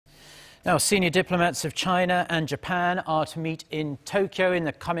Now, senior diplomats of China and Japan are to meet in Tokyo in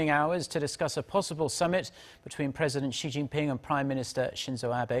the coming hours to discuss a possible summit between President Xi Jinping and Prime Minister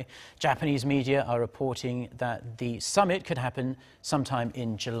Shinzo Abe. Japanese media are reporting that the summit could happen sometime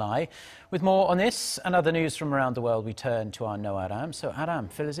in July. With more on this and other news from around the world, we turn to our Ro Aram. So, Aram,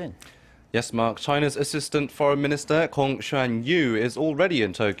 fill us in. Yes, Mark. China's Assistant Foreign Minister Kong Xuanyou is already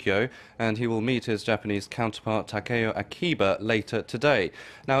in Tokyo, and he will meet his Japanese counterpart Takeo Akiba later today.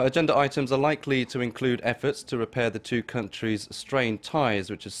 Now, agenda items are likely to include efforts to repair the two countries' strained ties,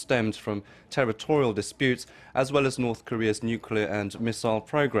 which has stemmed from territorial disputes, as well as North Korea's nuclear and missile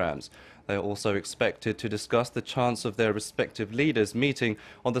programs. They are also expected to discuss the chance of their respective leaders meeting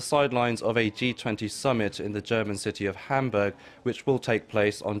on the sidelines of a G20 Summit in the German city of Hamburg, which will take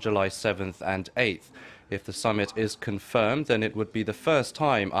place on July 7th and 8th. If the summit is confirmed, then it would be the first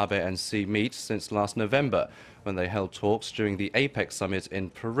time Abe and Xi meet since last November, when they held talks during the APEC summit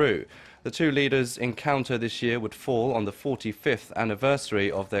in Peru. The two leaders' encounter this year would fall on the 45th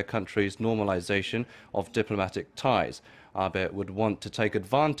anniversary of their country's normalization of diplomatic ties. Abe would want to take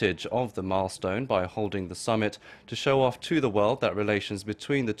advantage of the milestone by holding the summit to show off to the world that relations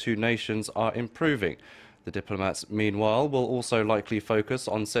between the two nations are improving. The diplomats, meanwhile, will also likely focus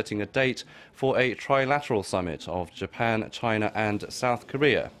on setting a date for a trilateral summit of Japan, China and South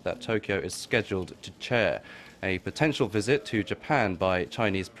Korea that Tokyo is scheduled to chair. A potential visit to Japan by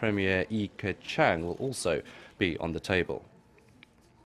Chinese Premier Li Keqiang will also be on the table.